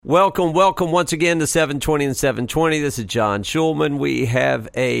Welcome once again to 720 and 720. This is John Schulman. We have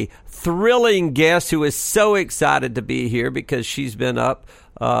a thrilling guest who is so excited to be here because she's been up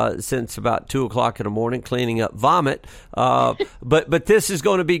since about 2 o'clock in the morning cleaning up vomit. But this is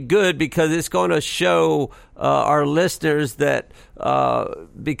going to be good because it's going to show our listeners that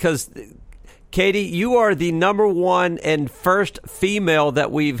because Katie, you are the number one and first female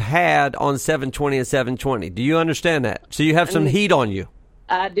that we've had on 720 and 720. Do you understand that? So you have some heat on you.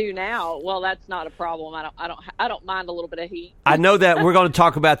 I do now. Well, that's not a problem. I don't mind a little bit of heat. I know that. We're going to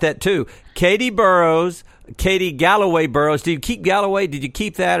talk about that too. Katie Burrows, Katie Galloway Burrows. Did you keep Galloway? Did you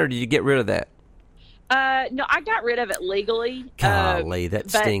keep that, or did you get rid of that? No, I got rid of it legally. Golly, that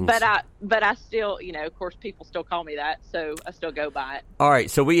stings. But I still, of course, people still call me that, so I still go by it. All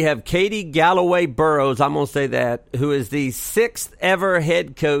right, so we have Katie Galloway Burrows, I'm going to say that, who is the 6th ever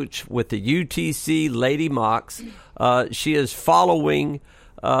head coach with the UTC Lady Mocs. She is following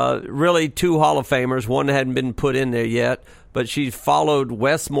really 2 Hall of Famers. One hadn't been put in there yet, but she followed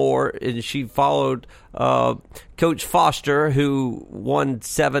Wes Moore, and she followed Coach Foster, who won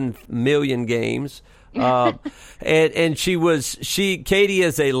 7 million games. And Katie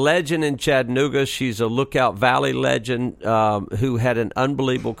is a legend in Chattanooga. She's a Lookout Valley legend who had an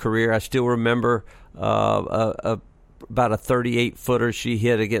unbelievable career. I still remember about a 38-footer she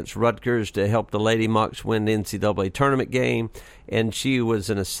hit against Rutgers to help the Lady Mocs win the NCAA tournament game. And she was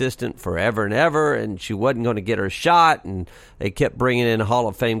an assistant forever and ever, and she wasn't going to get her shot, and they kept bringing in Hall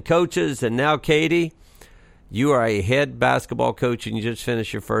of Fame coaches. And now, Katie, you are a head basketball coach, and you just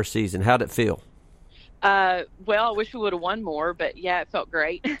finished your first season. How'd it feel? Well, I wish we would have won more, but yeah, it felt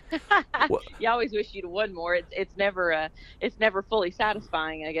great. You always wish you'd have won more. It's never fully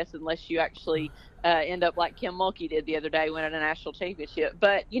satisfying, I guess, unless you actually end up like Kim Mulkey did the other day, winning a national championship.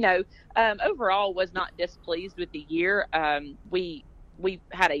 But overall, was not displeased with the year. We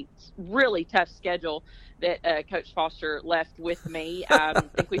had a really tough schedule that Coach Foster left with me. I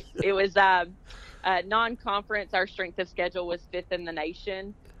think it was non-conference. Our strength of schedule was 5th in the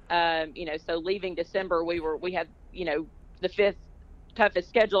nation. So leaving December, we had, the 5th toughest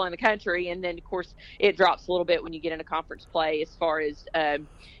schedule in the country. And then, of course, it drops a little bit when you get into conference play as far as,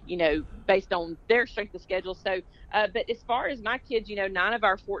 based on their strength of schedule. So, but as far as my kids, 9 of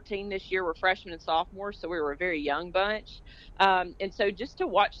our 14 this year were freshmen and sophomores. So we were a very young bunch. And so just to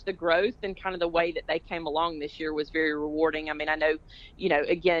watch the growth and kind of the way that they came along this year was very rewarding. I mean, I know,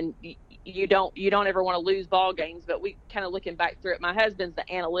 again, you don't ever want to lose ball games, but we kind of looking back through it. My husband's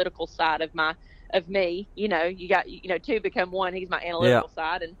the analytical side of me. You got 2 become 1. He's my analytical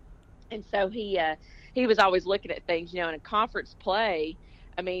side, and so he was always looking at things. In a conference play,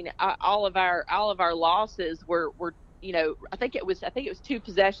 I mean, all of our losses were I think it was 2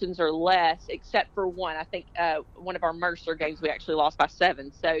 possessions or less, except for one. I think one of our Mercer games we actually lost by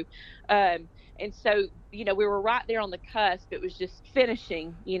 7. So. And so, we were right there on the cusp. It was just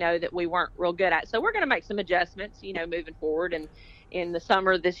finishing, that we weren't real good at. So we're going to make some adjustments, moving forward and in the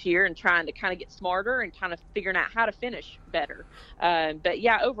summer this year, and trying to kind of get smarter and kind of figuring out how to finish better. But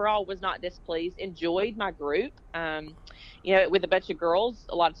yeah, overall was not displeased. Enjoyed my group. With a bunch of girls,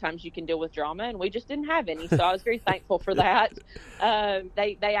 a lot of times you can deal with drama, and we just didn't have any. So I was very thankful for that.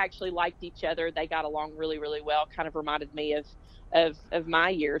 They actually liked each other. They got along really, really well. Kind of reminded me of my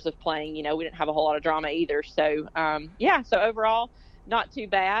years of playing. We didn't have a whole lot of drama either. So, so overall, not too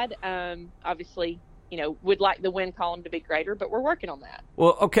bad. Obviously, would like the win column to be greater, but we're working on that.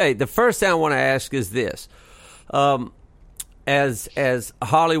 Well, okay. The first thing I want to ask is this. As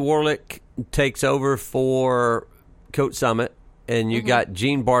Holly Warlick takes over for Coach Summit, and you got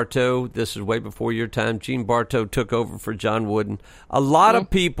Gene Bartow, this is way before your time. Gene Bartow took over for John Wooden. A lot of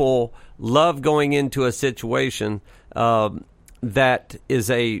people love going into a situation that is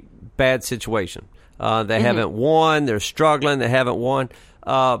a bad situation. They haven't won. They're struggling. They haven't won.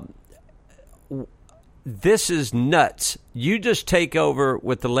 This is nuts. You just take over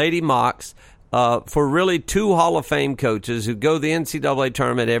with the Lady Mocs for really 2 Hall of Fame coaches who go the NCAA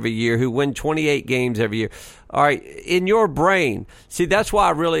tournament every year, who win 28 games every year. All right, in your brain, see, that's why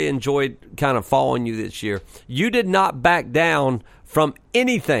I really enjoyed kind of following you this year. You did not back down from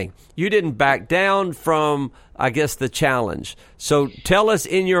anything. You didn't back down from, I guess, the challenge. So tell us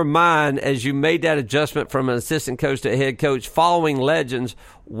in your mind, as you made that adjustment from an assistant coach to a head coach, following legends,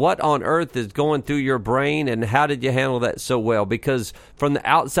 what on earth is going through your brain, and how did you handle that so well? Because from the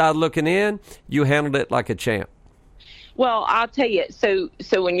outside looking in, you handled it like a champ. Well, I'll tell you. So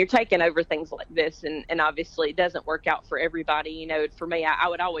when you're taking over things like this, and obviously it doesn't work out for everybody. For me, I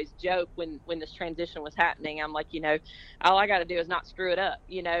would always joke when this transition was happening. I'm like, all I got to do is not screw it up.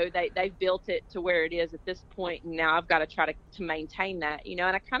 They've built it to where it is at this point, and now I've got to try to maintain that. And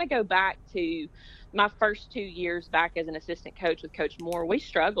I kind of go back to my first 2 years back as an assistant coach with Coach Moore. We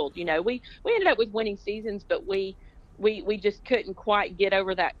struggled. We ended up with winning seasons, but we just couldn't quite get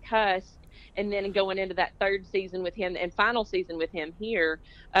over that cusp. And then going into that third season with him and final season with him here,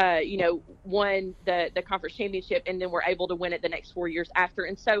 won the conference championship, and then we're able to win it the next 4 years after.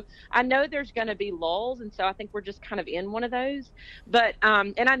 And so I know there's going to be lulls, and so I think we're just kind of in one of those. But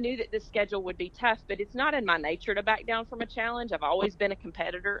and I knew that this schedule would be tough, but it's not in my nature to back down from a challenge. I've always been a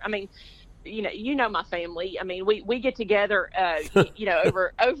competitor. I mean, my family. I mean, we get together,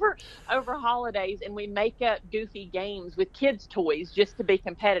 over holidays, and we make up goofy games with kids' toys just to be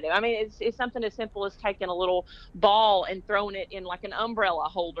competitive. I mean, it's something as simple as taking a little ball and throwing it in like an umbrella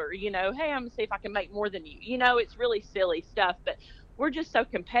holder. Hey, I'm gonna see if I can make more than you. It's really silly stuff, but we're just so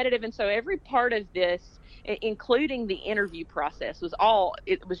competitive, and so every part of this, including the interview process, was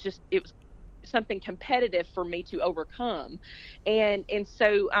something competitive for me to overcome. And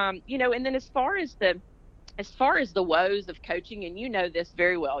so and then as far as the woes of coaching, and this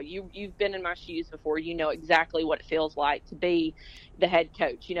very well, you've been in my shoes before, exactly what it feels like to be the head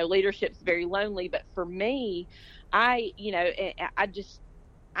coach. Leadership's very lonely, but for me, I'm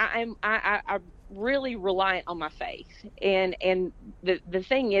really reliant on my faith. And the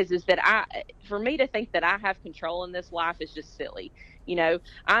thing is that for me to think that I have control in this life is just silly.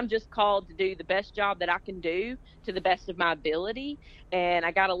 I'm just called to do the best job that I can do to the best of my ability, and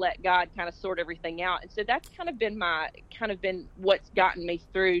I got to let God kind of sort everything out. And so that's kind of been what's gotten me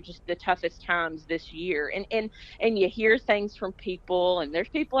through just the toughest times this year. And you hear things from people, and there's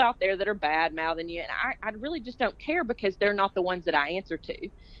people out there that are bad mouthing you, and I really just don't care, because they're not the ones that I answer to.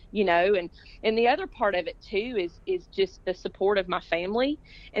 And the other part of it too is just the support of my family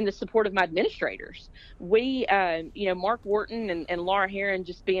and the support of my administrators. We, Mark Wharton and Laura Heron,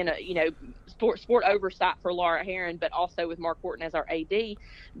 just being sport oversight for Laura Heron, but also with Mark Wharton as our AD,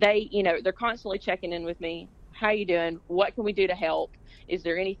 they're constantly checking in with me. How you doing? What can we do to help? Is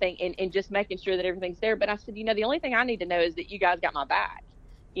there anything? And just making sure that everything's there. But I said, the only thing I need to know is that you guys got my back.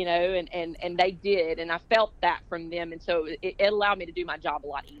 And they did, and I felt that from them, and so it allowed me to do my job a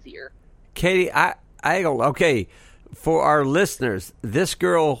lot easier. Katie, okay, for our listeners, this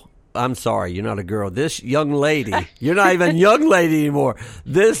girl, I'm sorry, you're not a girl, this young lady, you're not even a young lady anymore,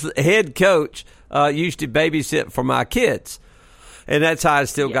 this head coach used to babysit for my kids. And that's how I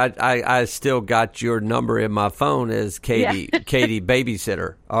still got your number in my phone as Katie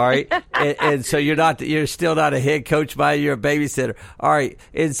babysitter. All right, and so you're still not a head coach, you're a babysitter. All right,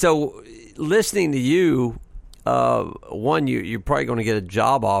 and so listening to you, you're probably going to get a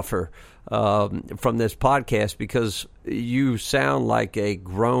job offer from this podcast, because you sound like a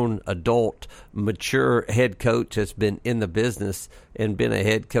grown adult, mature head coach that's been in the business and been a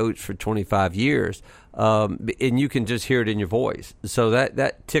head coach for 25 years. And you can just hear it in your voice. So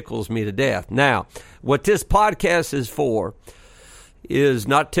that tickles me to death. Now, what this podcast is for is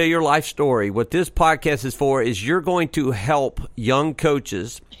not tell your life story. What this podcast is for is you're going to help young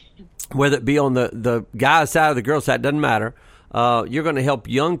coaches, whether it be on the guy's side or the girl's side, doesn't matter. You're going to help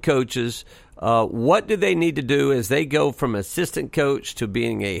young coaches. What do they need to do as they go from assistant coach to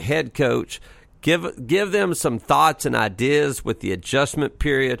being a head coach? Give them some thoughts and ideas with the adjustment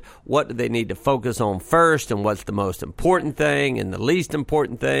period. What do they need to focus on first, and what's the most important thing and the least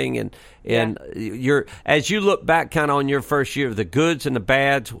important thing? And as you look back kind of on your first year, the goods and the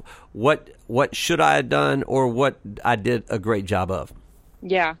bads, what should I have done, or what I did a great job of?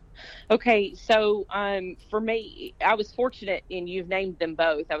 Yeah. Okay, so for me, I was fortunate, and you've named them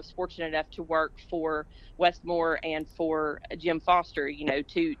both. I was fortunate enough to work for Westmore and for Jim Foster,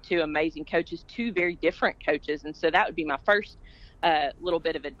 two amazing coaches, two very different coaches. And so that would be my first little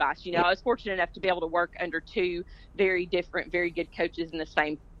bit of advice. I was fortunate enough to be able to work under two very different, very good coaches in the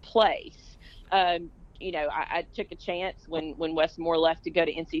same place. I took a chance when Westmore left to go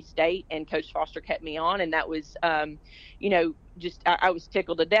to NC State, and Coach Foster kept me on, and that was, I was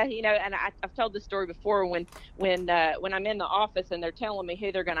tickled to death, and I've told this story before when I'm in the office and they're telling me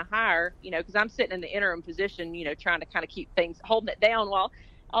who they're going to hire, because I'm sitting in the interim position, trying to kind of keep things, holding it down while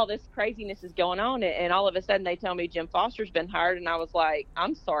all this craziness is going on, and all of a sudden they tell me Jim Foster's been hired, and I was like,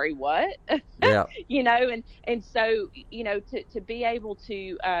 I'm sorry, what? Yeah. And so, to be able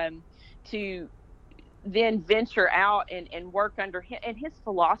to then venture out and work under him, and his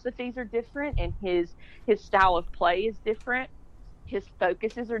philosophies are different, and his style of play is different, his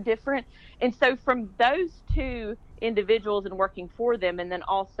focuses are different, and so from those two individuals and working for them. And then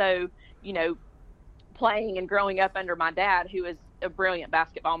also, playing and growing up under my dad, who is a brilliant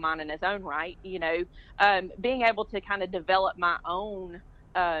basketball mind in his own right, being able to kind of develop my own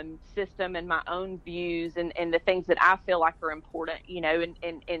system and my own views and the things that I feel like are important,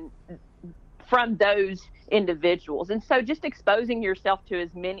 and from those individuals. And so just exposing yourself to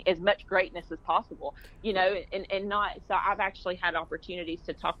as much greatness as possible, and not, so I've actually had opportunities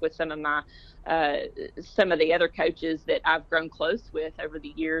to talk with some of the other coaches that I've grown close with over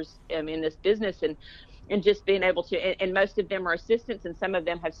the years in this business, and just being able to, and most of them are assistants, and some of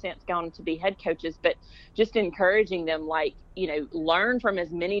them have since gone to be head coaches, but just encouraging them, learn from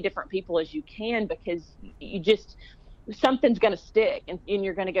as many different people as you can, because something's going to stick, and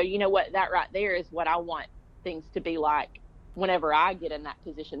you're going to go, that right there is what I want things to be like whenever I get in that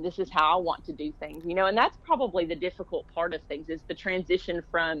position. This is how I want to do things, and that's probably the difficult part of things, is the transition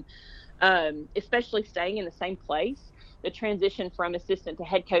from, especially staying in the same place. The transition from assistant to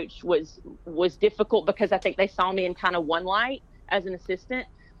head coach was difficult, because I think they saw me in kind of one light as an assistant,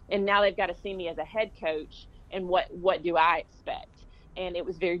 and now they've got to see me as a head coach, and what do I expect? And it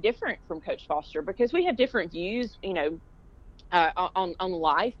was very different from Coach Foster, because we have different views, on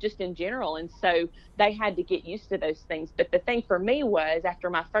life just in general. And so they had to get used to those things. But the thing for me was, after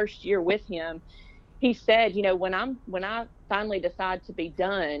my first year with him, he said, when I finally decide to be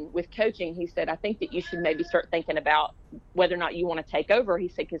done with coaching, he said, I think that you should maybe start thinking about whether or not you want to take over. He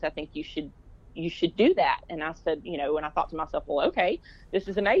said, because I think you should do that. And I said, and I thought to myself, well, okay, this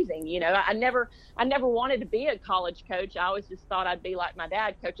is amazing. I never wanted to be a college coach. I always just thought I'd be like my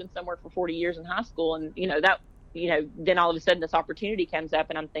dad, coaching somewhere for 40 years in high school. And, then all of a sudden this opportunity comes up,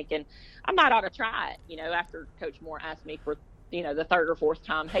 and I'm thinking I might ought to try it, after Coach Moore asked me for, the third or fourth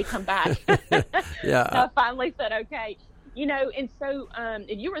time, hey, come back. Yeah. I finally said, okay, and so, and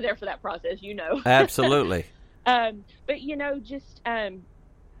you were there for that process, Absolutely. But,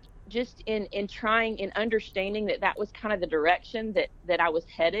 just in trying and understanding that was kind of the direction that I was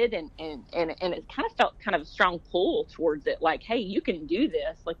headed, and it kind of felt kind of a strong pull towards it, like, hey, you can do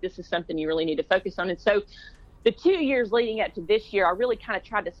this, like, this is something you really need to focus on. And so the 2 years leading up to this year, I really kind of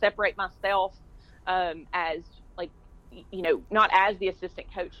tried to separate myself as, like, not as the assistant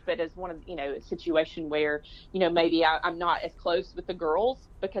coach, but as one of, a situation where, maybe I'm not as close with the girls,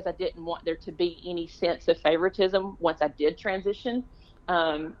 because I didn't want there to be any sense of favoritism once I did transition.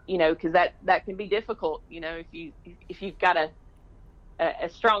 Because that can be difficult, if you've got a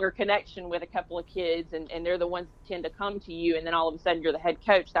stronger connection with a couple of kids, and they're the ones that tend to come to you, and then all of a sudden you're the head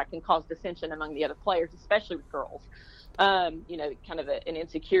coach, that can cause dissension among the other players, especially with girls. Kind of an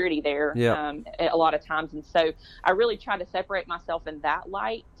insecurity there. Yeah. A lot of times. And so I really try to separate myself in that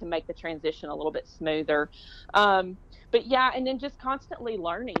light to make the transition a little bit smoother. But yeah, and then just constantly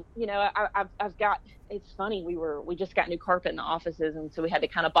learning, I've got, it's funny, we just got new carpet in the offices, and so we had to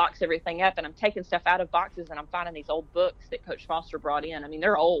kind of box everything up, and I'm taking stuff out of boxes, and I'm finding these old books that Coach Foster brought in. I mean,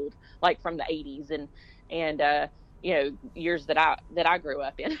 they're old, like from the 80s and years that I grew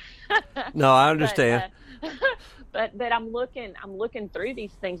up in. No, I understand. But I'm looking through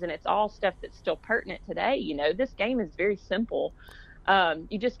these things, and it's all stuff that's still pertinent today. This game is very simple.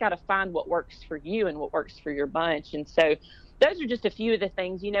 You just got to find what works for you and what works for your bunch. And so those are just a few of the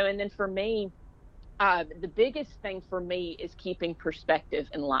things, and then for me, the biggest thing for me is keeping perspective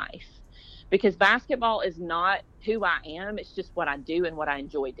in life, because basketball is not who I am. It's just what I do and what I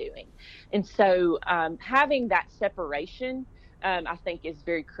enjoy doing. And so having that separation, I think, is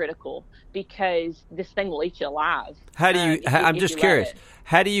very critical, because this thing will eat you alive. How do you, I'm just curious,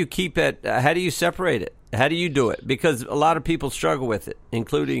 how do you keep it, how do you separate it? How do you do it? Because a lot of people struggle with it,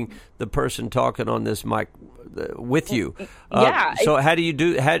 including the person talking on this mic with you. Yeah. So how do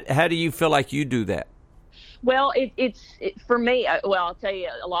you feel like you do that? Well, it's for me. Well, I'll tell you,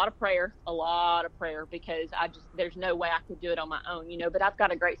 a lot of prayer, because there's no way I could do it on my own, but I've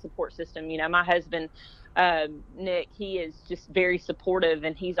got a great support system. My husband, Nick, he is just very supportive,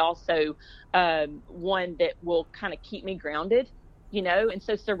 and he's also one that will kind of keep me grounded, and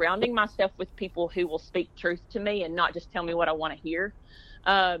so surrounding myself with people who will speak truth to me and not just tell me what I want to hear,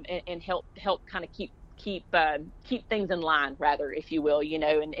 and help kind of keep things in line, rather, if you will,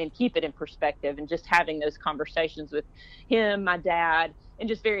 and keep it in perspective, and just having those conversations with him, my dad, and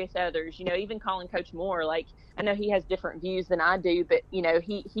just various others, even calling Coach Moore. Like, I know he has different views than I do, but,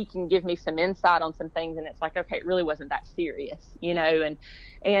 he can give me some insight on some things, and it's like, okay, it really wasn't that serious,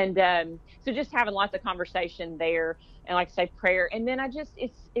 and so just having lots of conversation there, and like I say, prayer. And then I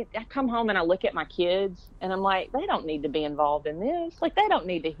come home and I look at my kids, and I'm like, they don't need to be involved in this. Like, they don't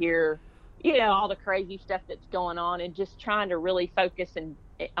need to hear, all the crazy stuff that's going on, and just trying to really focus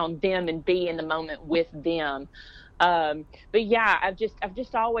on them and be in the moment with them. But yeah, I've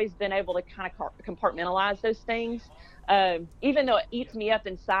just always been able to kind of compartmentalize those things. Even though it eats me up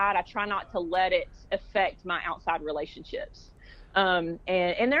inside, I try not to let it affect my outside relationships. And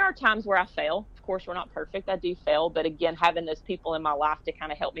there are times where I fail. Of course, we're not perfect. I do fail. But again, having those people in my life to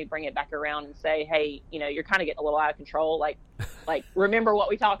kind of help me bring it back around and say, hey, you're kind of getting a little out of control. Like remember what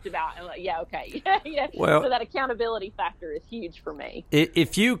we talked about. And like, yeah, okay. Well, so that accountability factor is huge for me.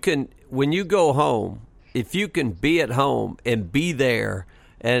 If you can, when you go home, if you can be at home and be there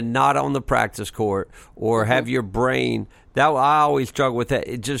and not on the practice court or have your brain, I always struggle with that.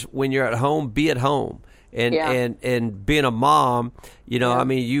 It just, when you're at home, be at home. And being a mom, I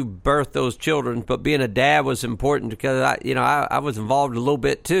mean, you birthed those children, but being a dad was important because I was involved a little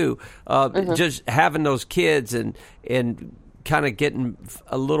bit too. Just having those kids and kind of getting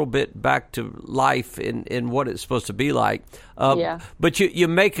a little bit back to life in what it's supposed to be like. But you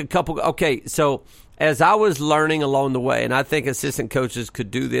make a couple. Okay, so as I was learning along the way, and I think assistant coaches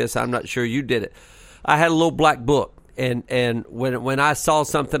could do this. I'm not sure you did it. I had a little black book. And when I saw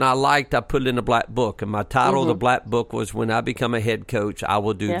something I liked, I put it in a black book. And my title of the black book was, when I become a head coach, I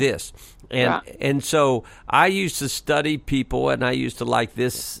will do this. And so I used to study people, and I used to like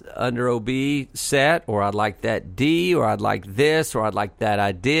this under OB set, or I'd like that D, or I'd like this, or I'd like that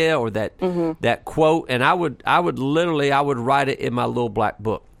idea, or that quote. And I would write it in my little black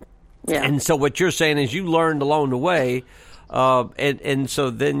book. Yeah. And so what you're saying is you learned along the way, and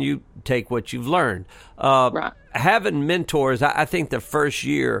so then you take what you've learned. Having mentors, I think the first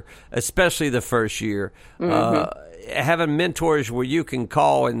year, especially the first year, having mentors where you can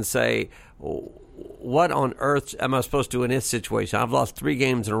call and say, what on earth am I supposed to do in this situation? I've lost 3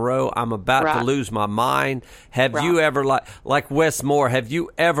 games in a row. I'm about to lose my mind. Have you ever, like Wes Moore, have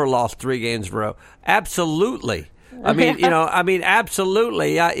you ever lost 3 games in a row? Absolutely. I mean,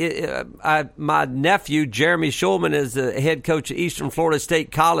 absolutely. My nephew, Jeremy Schulman, is the head coach at Eastern Florida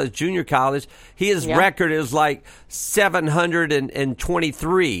State College, junior college. His record is like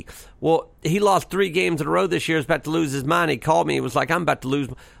 723. Well, he lost 3 games in a row this year. He's about to lose his mind. He called me. He was like, I'm about to lose.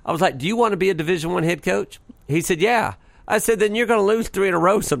 I was like, do you want to be a Division I head coach? He said, yeah. I said, then you're going to lose 3 in a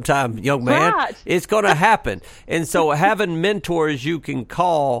row sometime, young man. Right. It's going to happen. And so having mentors you can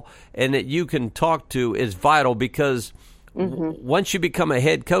call and that you can talk to is vital, because once you become a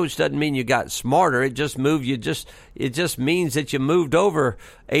head coach doesn't mean you got smarter. It just means that you moved over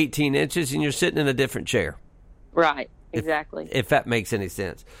 18 inches and you're sitting in a different chair. Right. Exactly. If that makes any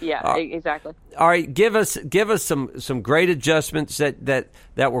sense. Yeah, exactly. All right, give us some great adjustments that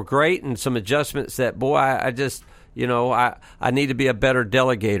were great, and some adjustments that, boy, I just I need to be a better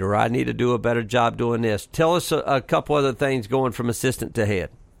delegator. I need to do a better job doing this. Tell us a couple other things going from assistant to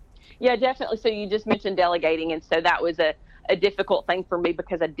head. Yeah, definitely. So you just mentioned delegating, and so that was a difficult thing for me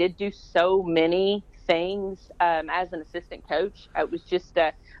because I did do so many things as an assistant coach. It was just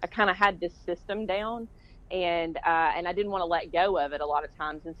I kind of had this system down, and I didn't want to let go of it a lot of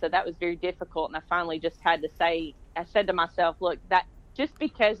times, and so that was very difficult. And I finally just had to say, I said to myself, look, that just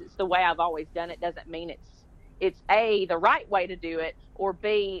because it's the way I've always done it doesn't mean it's A, the right way to do it, or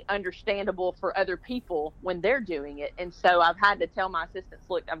B, understandable for other people when they're doing it. And so I've had to tell my assistants,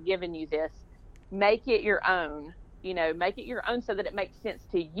 look, I've given you this, make it your own, make it your own so that it makes sense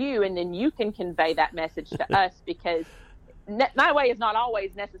to you, and then you can convey that message to us, because my way is not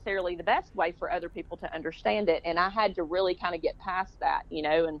always necessarily the best way for other people to understand it. And I had to really kind of get past that,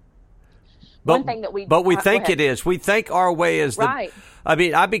 and one thing that we think it is. We think our way is right.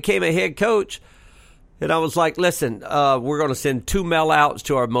 I became a head coach, and I was like, listen, we're going to send 2 mail outs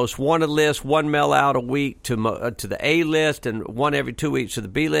to our most wanted list, 1 mail out a week to the A list, and 1 every 2 weeks to the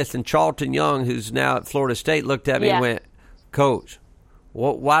B list. And Charlton Young, who's now at Florida State, looked at me and went, Coach,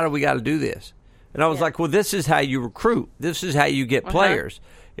 why do we got to do this? And I was like, well, this is how you recruit. This is how you get players.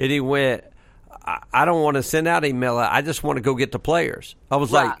 And he went, I don't want to send out email. I just want to go get the players. I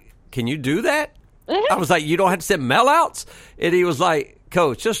was like, can you do that? I was like, you don't have to send mail outs? And he was like,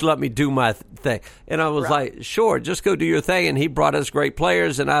 Coach, just let me do my thing. And I was like, sure, just go do your thing. And he brought us great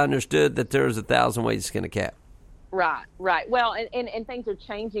players, and I understood that there's 1,000 ways to skin a cat. Right. Well, and things are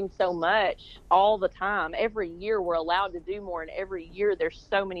changing so much all the time. Every year we're allowed to do more, and every year there's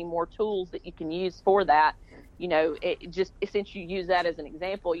so many more tools that you can use for that. It just, since you use that as an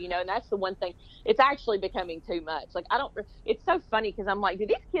example, and that's the one thing, it's actually becoming too much. Like, it's so funny because I'm like, do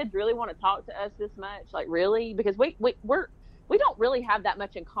these kids really want to talk to us this much? Like, really? Because we don't really have that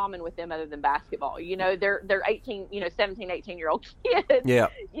much in common with them other than basketball. They're 18, 17, 18-year-old kids. Yeah.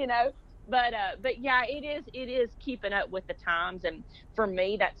 But yeah, it is keeping up with the times. And for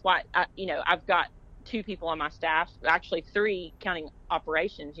me, that's why, I've got 2 people on my staff, actually 3 counting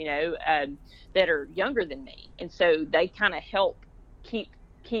operations, that are younger than me. And so they kind of help keep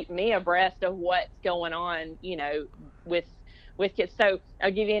me abreast of what's going on, with kids. So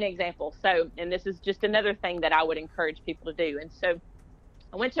I'll give you an example. So, and this is just another thing that I would encourage people to do. And so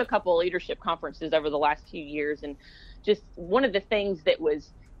I went to a couple of leadership conferences over the last few years, and just one of the things that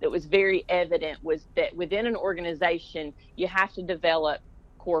was very evident was that within an organization, you have to develop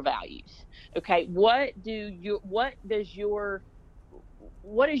core values. Okay. What is your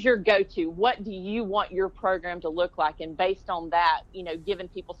go-to? What do you want your program to look like? And based on that, giving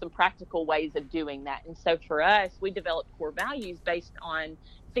people some practical ways of doing that. And so for us, we developed core values based on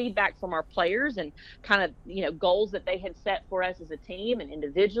feedback from our players and kind of, goals that they had set for us as a team and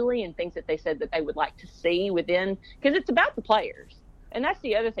individually, and things that they said that they would like to see within, because it's about the players. And that's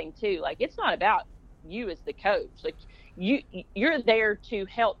the other thing too. Like, it's not about you as the coach. Like, you're there to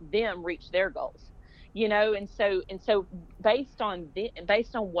help them reach their goals. And so based on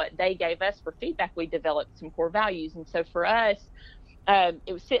what they gave us for feedback, we developed some core values. And so for us,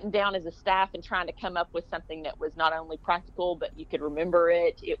 it was sitting down as a staff and trying to come up with something that was not only practical, but you could remember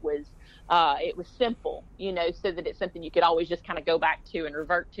it. It was simple, so that it's something you could always just kind of go back to and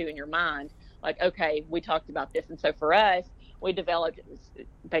revert to in your mind. Like, okay, we talked about this. And so for us, we developed, it was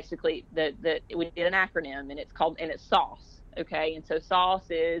basically we did an acronym, and it's SAUCE. Okay. And so SAUCE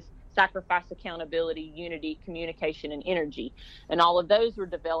is sacrifice, accountability, unity, communication, and energy. And all of those were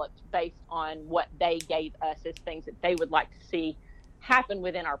developed based on what they gave us as things that they would like to see happen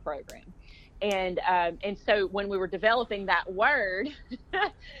within our program. And so when we were developing that word,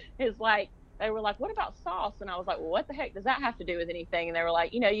 it's like, they were like, what about sauce? And I was like, well, what the heck does that have to do with anything? And they were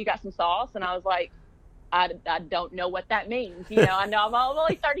like, you got some sauce? And I was like, I don't know what that means. I know I'm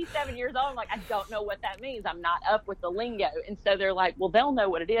only 37 years old. I'm like, I don't know what that means. I'm not up with the lingo. And so they're like, well, they'll know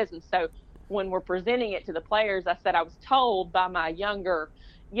what it is. And so when we're presenting it to the players, I said, I was told by my younger,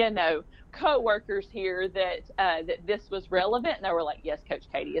 co-workers here that this was relevant. And they were like, yes, Coach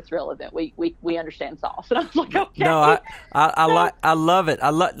Katie, it's relevant. We understand sauce. And I was like, okay. No, I love it.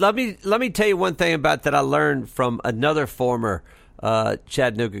 Let me tell you one thing about that I learned from another former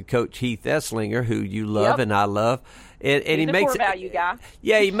Chattanooga coach, Heath Esslinger, who you love. Yep. And I love. And he makes a core value guy.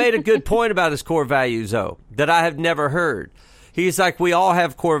 Yeah, he made a good point about his core values, though, that I have never heard. He's like, we all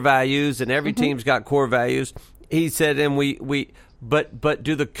have core values, and every team's got core values. He said, and but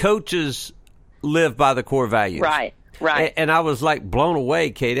do the coaches live by the core values? Right. And I was like blown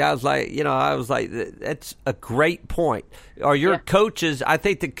away, Katie. I was like, that's a great point. Are your coaches? I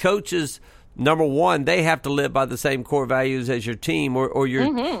think the coaches, number one, they have to live by the same core values as your team, or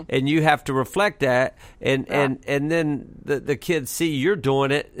your, and you have to reflect that, and then the kids see you're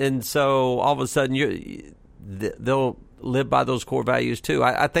doing it, and so all of a sudden they'll live by those core values too.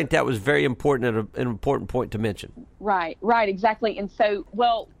 I think that was very important and an important point to mention. Right, exactly. And so,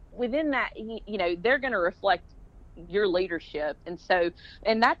 well, within that, they're going to reflect your leadership. And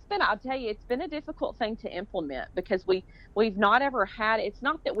that's been, I'll tell you, it's been a difficult thing to implement, because we've not ever had, it's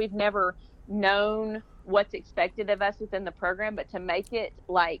not that we've never known what's expected of us within the program, but to make it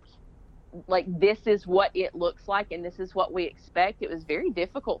like this is what it looks like and this is what we expect, it was very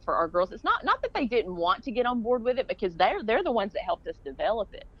difficult for our girls. It's not that they didn't want to get on board with it, because they're the ones that helped us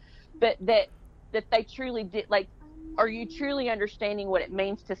develop it, but that they truly did. Like, are you truly understanding what it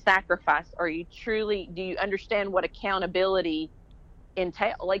means to sacrifice? Do you understand what accountability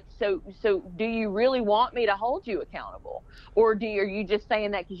entail? Like, so do you really want me to hold you accountable, or are you just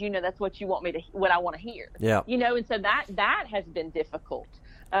saying that because that's what you want what I want to hear? Yeah. And so that has been difficult.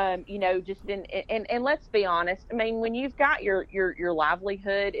 Just and let's be honest. I mean, when you've got your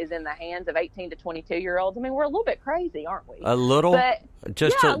livelihood is in the hands of 18 to 22-year-olds, I mean, we're a little bit crazy, aren't we? A little, but,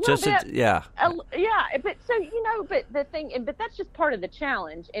 yeah. But so, but that's just part of the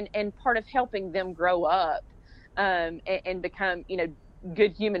challenge and part of helping them grow up, and become,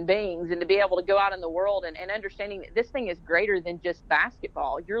 good human beings, and to be able to go out in the world and understanding that this thing is greater than just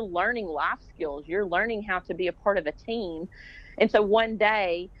basketball. You're learning life skills. You're learning how to be a part of a team. And so one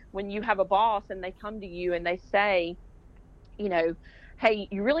day when you have a boss and they come to you and they say, hey,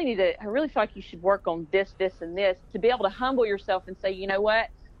 I really feel like you should work on this, and this, to be able to humble yourself and say, you know what,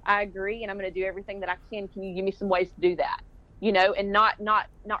 I agree, and I'm going to do everything that I can. Can you give me some ways to do that? And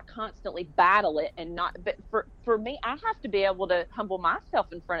not constantly battle it, but for me, I have to be able to humble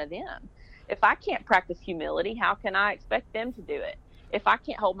myself in front of them. If I can't practice humility, how can I expect them to do it? If I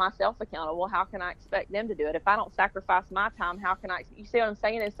can't hold myself accountable, how can I expect them to do it? If I don't sacrifice my time, how can I? You see what I'm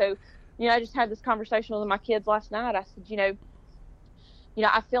saying? And so, I just had this conversation with my kids last night. I said,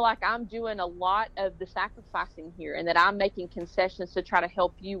 I feel like I'm doing a lot of the sacrificing here, and that I'm making concessions to try to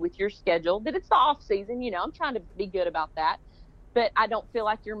help you with your schedule, that it's the off season, I'm trying to be good about that, but I don't feel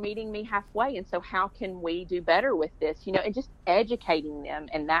like you're meeting me halfway. And so how can we do better with this, and just educating them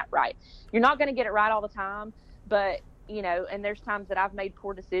in that right. You're not going to get it right all the time, but, and there's times that I've made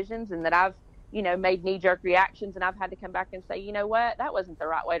poor decisions and that I've, made knee-jerk reactions, and I've had to come back and say, you know what, that wasn't the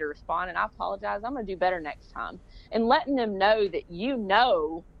right way to respond, and I apologize. I'm going to do better next time. And letting them know that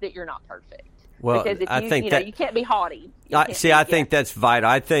that you're not perfect. Well, because if I think that you can't be haughty. I think that's vital.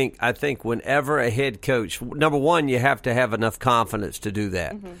 I think whenever a head coach, number one, you have to have enough confidence to do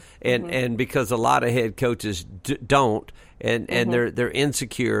that, and because a lot of head coaches don't, and they're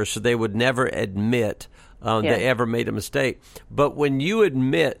insecure, so they would never admit they ever made a mistake. But when you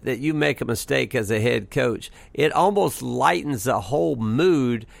admit that you make a mistake as a head coach, it almost lightens the whole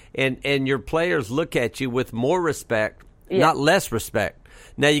mood, and your players look at you with more respect, not less respect.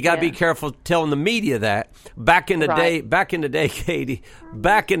 Now you got to be careful telling the media that. Back in the day, Katie,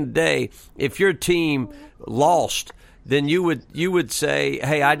 if your team lost, then you would say,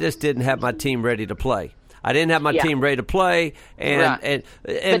 "Hey, I just didn't have my team ready to play. I didn't have my team ready to play," and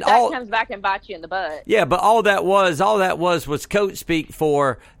but that comes back and bites you in the butt. Yeah, but all that was coach speak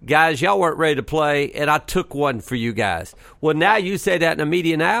for guys. Y'all weren't ready to play, and I took one for you guys. Well, now you say that in the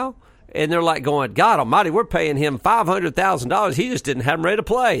media now. And they're like going, God Almighty, we're paying him $500,000. He just didn't have him ready to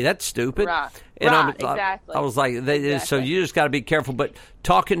play. That's stupid. Right. And Exactly. I was like, so you just got to be careful. But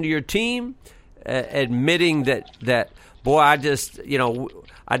talking to your team, admitting that, boy, I just,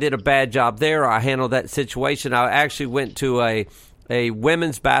 I did a bad job there. Or I handled that situation. I actually went to a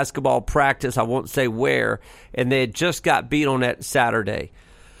women's basketball practice. I won't say where, and they had just got beat on that Saturday.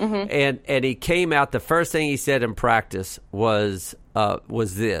 And he came out. The first thing he said in practice was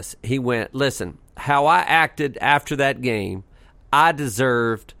this. He went, listen, how I acted after that game, I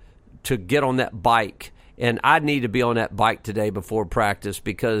deserved to get on that bike, and I need to be on that bike today before practice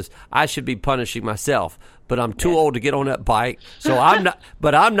because I should be punishing myself. But I'm too old to get on that bike, so I'm not.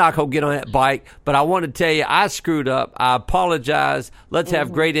 But I'm not going to get on that bike. But I want to tell you, I screwed up. I apologize. Let's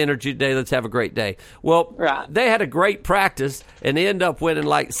have great energy today. Let's have a great day. Well, they had a great practice, and they ended up winning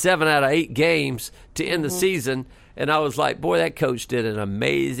like 7 out of 8 games to end the season. And I was like, boy, that coach did an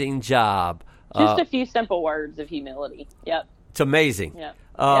amazing job. Just a few simple words of humility. Yep. It's amazing. Yep.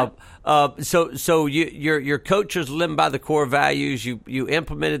 So your coaches live by the core values. You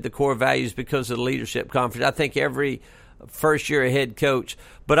implemented the core values because of the leadership conference. I think every first year head coach.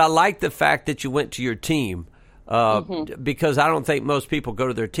 But I like the fact that you went to your team because I don't think most people go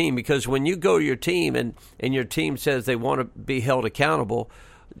to their team. Because when you go to your team and your team says they want to be held accountable,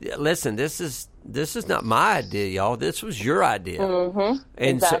 listen, this is not my idea, y'all. This was your idea.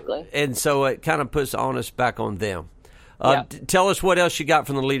 And exactly. So it kind of puts onus back on them. Tell us what else you got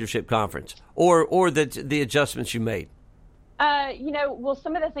from the leadership conference, or the adjustments you made. Well,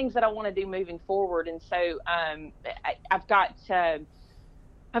 some of the things that I want to do moving forward, and so I've got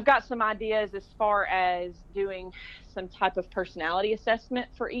some ideas as far as doing some type of personality assessment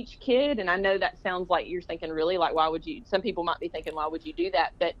for each kid. And I know that sounds like you're thinking, really, like, why would you? Some people might be thinking, why would you do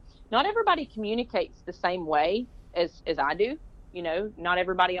that? But not everybody communicates the same way as I do. Not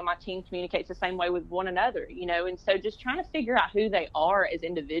everybody on my team communicates the same way with one another, and so just trying to figure out who they are as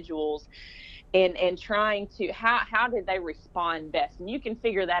individuals and trying to, how did they respond best? And you can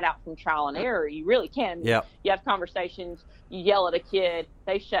figure that out from trial and error. You really can. Yep. You have conversations, you yell at a kid,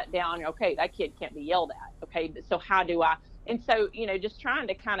 they shut down. Okay, that kid can't be yelled at. Okay, so how do I? And so, just trying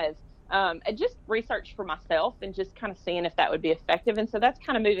to kind of just research for myself and just kind of seeing if that would be effective. And so that's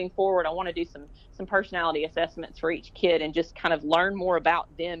kind of moving forward. I want to do some personality assessments for each kid and just kind of learn more about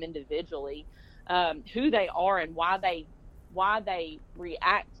them individually, who they are and why they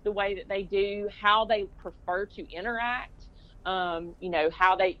react the way that they do, how they prefer to interact,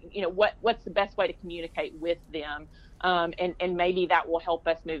 how they, what's the best way to communicate with them. And maybe that will help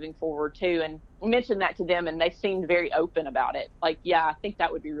us moving forward too. And we mentioned that to them and they seemed very open about it. Like, yeah, I think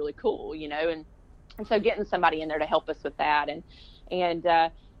that would be really cool, and so getting somebody in there to help us with that and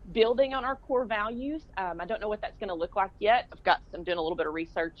building on our core values. I don't know what that's going to look like yet. I'm doing a little bit of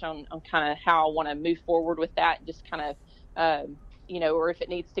research on kind of how I want to move forward with that, just kind of, or if it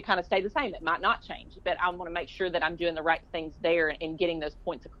needs to kind of stay the same. It might not change, but I want to make sure that I'm doing the right things there and getting those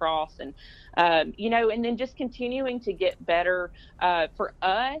points across and, and then just continuing to get better. For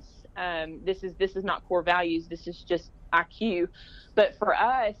us, this is not core values. This is just IQ. But for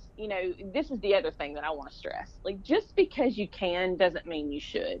us, this is the other thing that I want to stress. Like, just because you can doesn't mean you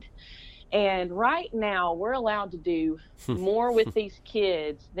should. And right now, we're allowed to do more with these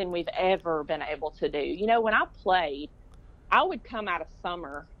kids than we've ever been able to do. When I played, I would come out of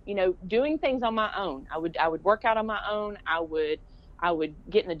summer, doing things on my own. I would work out on my own. I would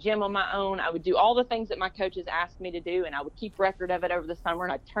get in the gym on my own. I would do all the things that my coaches asked me to do, and I would keep record of it over the summer,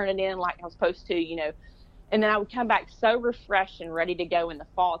 and I'd turn it in like I was supposed to, and then I would come back so refreshed and ready to go in the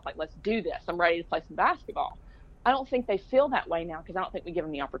fall. It's like, let's do this. I'm ready to play some basketball. I don't think they feel that way now because I don't think we give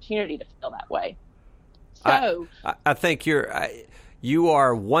them the opportunity to feel that way. So I think you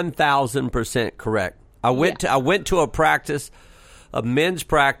are 1,000% correct. I went to a practice, a men's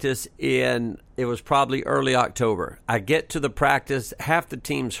practice it was probably early October. I get to the practice, half the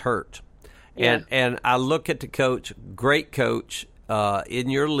team's hurt. And I look at the coach, great coach in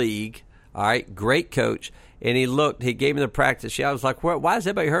your league, all right, great coach. And he gave me the practice. I was like, why is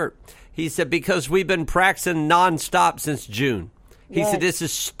everybody hurt? He said, because we've been practicing nonstop since June. He said, this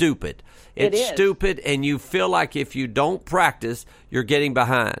is stupid. It's stupid, and you feel like if you don't practice, you're getting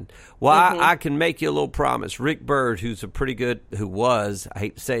behind. Well, I can make you a little promise. Rick Byrd, I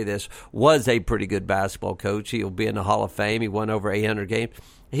hate to say this, was a pretty good basketball coach. He'll be in the Hall of Fame. He won over 800 games.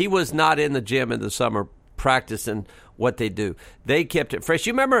 He was not in the gym in the summer practicing what they do. They kept it fresh.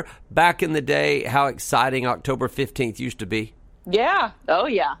 You remember back in the day how exciting October 15th used to be? Yeah. Oh,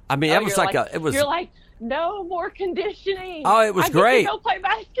 yeah. I mean, it was You're like, no more conditioning. Oh, it was great. Go play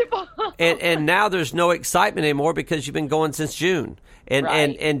basketball. and now there's no excitement anymore because you've been going since June.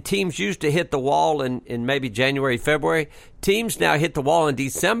 And teams used to hit the wall in maybe January, February. Teams now hit the wall in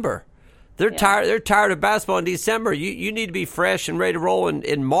December. They're tired. They're tired of basketball in December. You need to be fresh and ready to roll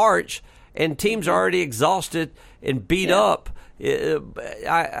in March. And teams are already exhausted and beat up.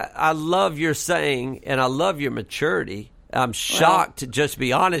 I love your saying, and I love your maturity. I'm shocked, to just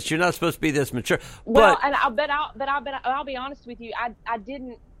be honest. You're not supposed to be this mature. I'll be honest with you.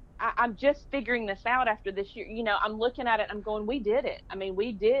 I'm just figuring this out after this year. I'm looking at it. I'm going, we did it. I mean,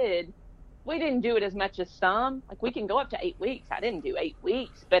 we didn't do it as much as some. Like, we can go up to 8 weeks. I didn't do 8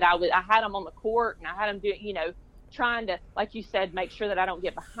 weeks, but I had them on the court, and I had them doing, trying to, like you said, make sure that I don't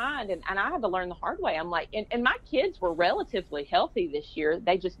get behind. And I had to learn the hard way. I'm like, and my kids were relatively healthy this year.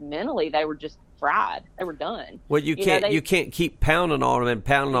 They just mentally, they were just fried. They were done. Well, you can't keep pounding on them and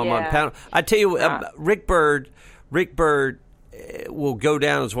pounding on them and pounding. I tell you, Rick Byrd will go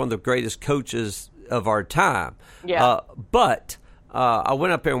down as one of the greatest coaches of our time. Yeah. But I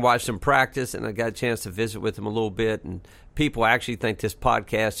went up there and watched him practice, and I got a chance to visit with him a little bit. And people actually think this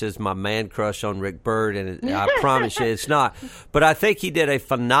podcast is my man crush on Rick Byrd, and I promise you it's not. But I think he did a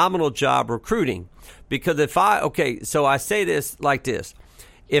phenomenal job recruiting. Because so I say this like this.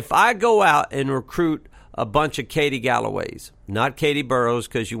 If I go out and recruit a bunch of Katie Galloways, not Katie Burrows,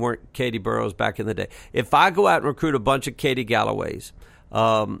 because you weren't Katie Burrows back in the day. If I go out and recruit a bunch of Katie Galloways,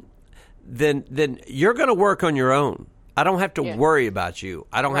 then you're going to work on your own. I don't have to worry about you.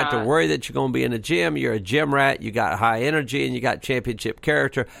 I don't have to worry that you're going to be in the gym. You're a gym rat. You got high energy, and you got championship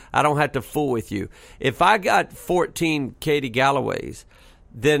character. I don't have to fool with you. If I got 14 Katie Galloways,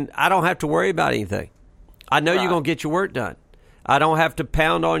 then I don't have to worry about anything. I know you're going to get your work done. I don't have to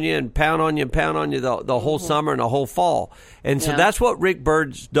pound on you and pound on you and pound on you the whole summer and the whole fall. And so that's what Rick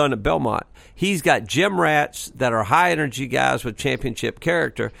Byrd's done at Belmont. He's got gym rats that are high-energy guys with championship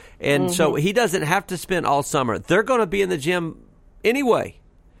character. And so he doesn't have to spend all summer. They're going to be in the gym anyway.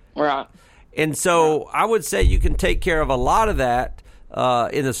 Right. And so I would say you can take care of a lot of that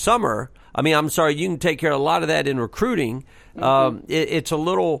in the summer. You can take care of a lot of that in recruiting. It's a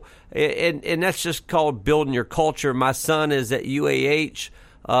little, and that's just called building your culture. My son is at UAH.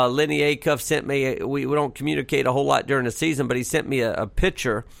 Lenny Acuff sent me, we don't communicate a whole lot during the season, but he sent me a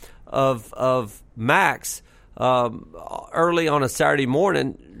picture of Max early on a Saturday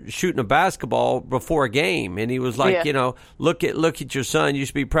morning shooting a basketball before a game. And he was like, look at your son. You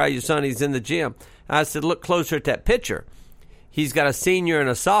should be proud of your son. He's in the gym. And I said, look closer at that picture. He's got a senior and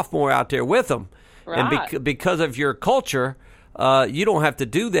a sophomore out there with him. Right. And because of your culture, you don't have to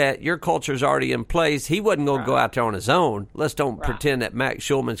do that. Your culture's already in place. He wasn't going to go out there on his own. Let's don't pretend that Max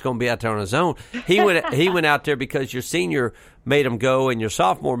Schulman's going to be out there on his own. He went out there because your senior made him go and your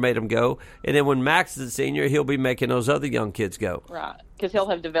sophomore made him go. And then when Max is a senior, he'll be making those other young kids go. Right, because he'll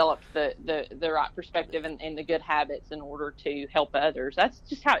have developed the right perspective and the good habits in order to help others. That's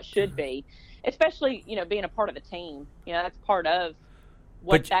just how it should be. Especially, being a part of a team. That's part of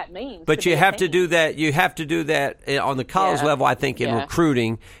what that means. But you have to do that. You have to do that on the college level, I think, in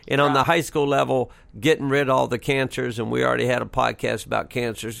recruiting. And on the high school level, getting rid of all the cancers. And we already had a podcast about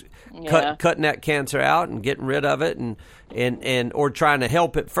cancers. Cutting that cancer out and getting rid of it and or trying to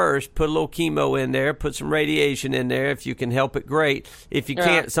help it first. Put a little chemo in there. Put some radiation in there. If you can help it, great. If you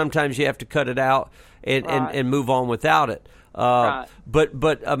can't, sometimes you have to cut it out and move on without it.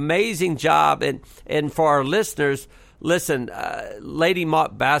 But amazing job. And for our listeners, listen, Lady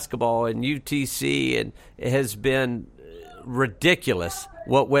Mock basketball and UTC, and it has been ridiculous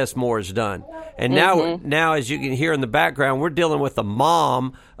what Wes Moore has done. And now, as you can hear in the background, we're dealing with a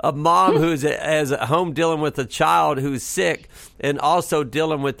mom who's at home dealing with a child who's sick, and also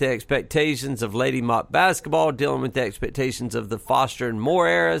dealing with the expectations of Lady Mock basketball, dealing with the expectations of the Foster and Moore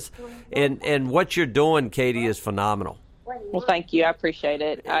eras. And what you're doing, Katie, is phenomenal. Well, thank you. I appreciate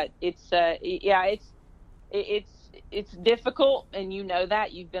it. It's difficult, and you know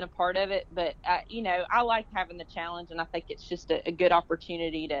that. You've been a part of it. But, I like having the challenge, and I think it's just a good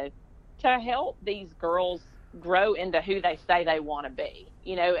opportunity to help these girls grow into who they say they want to be,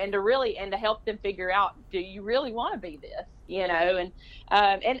 and to help them figure out, do you really want to be this,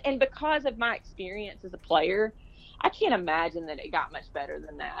 and because of my experience as a player, I can't imagine that it got much better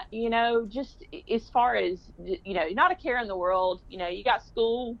than that, just as far as, not a care in the world, you got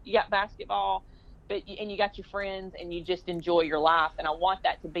school, you got basketball, and you got your friends, and you just enjoy your life. And I want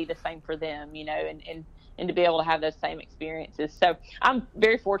that to be the same for them, and to be able to have those same experiences. So I'm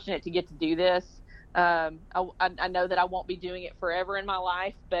very fortunate to get to do this. I know that I won't be doing it forever in my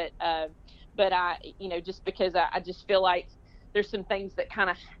life, but I, just because I just feel like there's some things that kind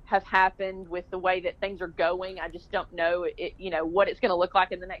of have happened with the way that things are going. I just don't know what it's going to look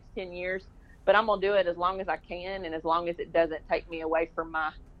like in the next 10 years, but I'm going to do it as long as I can. And as long as it doesn't take me away from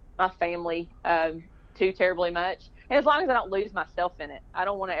my family too terribly much. And as long as I don't lose myself in it. I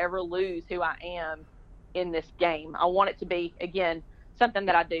don't want to ever lose who I am in this game. I want it to be, again, something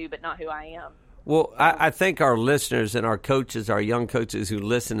that I do, but not who I am. Well, I think our listeners and our coaches, our young coaches who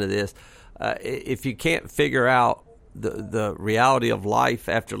listen to this, if you can't figure out the reality of life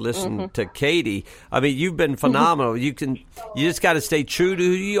after listening to Katie, I mean, you've been phenomenal. You just got to stay true to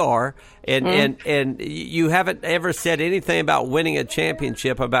who you are, and you haven't ever said anything about winning a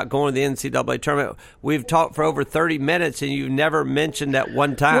championship, about going to the NCAA tournament. We've talked for over 30 minutes, and you've never mentioned that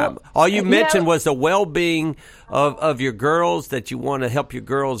one time. Well, all you mentioned was the well-being of your girls, that you want to help your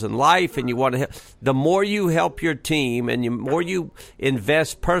girls in life, and you want to help. The more you help your team, and the more you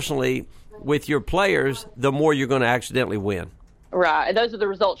invest personally with your players, the more you're going to accidentally win. Right. And those are the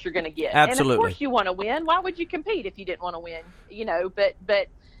results you're going to get. Absolutely. And of course you want to win. Why would you compete if you didn't want to win? But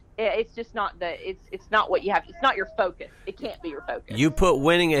it's just not it's not what you have. It's not your focus. It can't be your focus. You put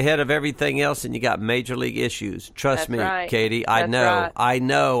winning ahead of everything else, and you got major league issues. Trust me, right. Katie. I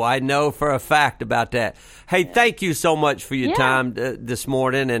know for a fact about that. Hey, thank you so much for your time this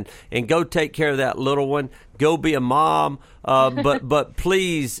morning, and go take care of that little one. Go be a mom, but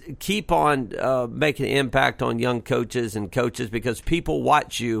please keep on making an impact on young coaches and coaches, because people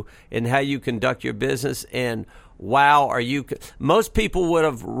watch you and how you conduct your business. And wow, most people would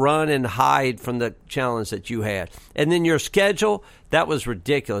have run and hide from the challenge that you had. And then your schedule, that was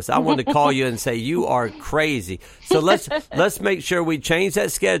ridiculous. I wanted to call you and say, you are crazy. So let's make sure we change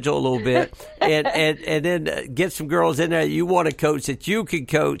that schedule a little bit, and then get some girls in there you want to coach, that you can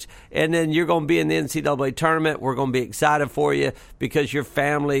coach, and then you're going to be in the NCAA tournament. We're going to be excited for you, because your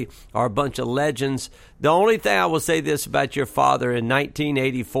family are a bunch of legends. The only thing I will say this about your father: in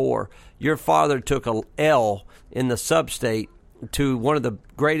 1984, your father took a L in the sub-state to one of the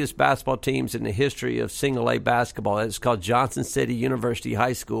greatest basketball teams in the history of single-A basketball. It's called Johnson City University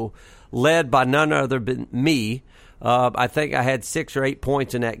High School, led by none other than me. I think I had 6 or 8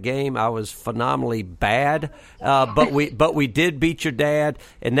 points in that game. I was phenomenally bad, but we did beat your dad,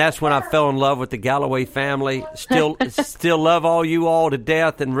 and that's when I fell in love with the Galloway family. Still love you all to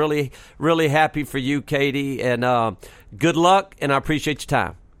death, and really, really happy for you, Katie. And good luck, and I appreciate your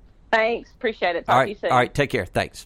time. Thanks. Appreciate it. Talk to you soon. All right. Take care. Thanks.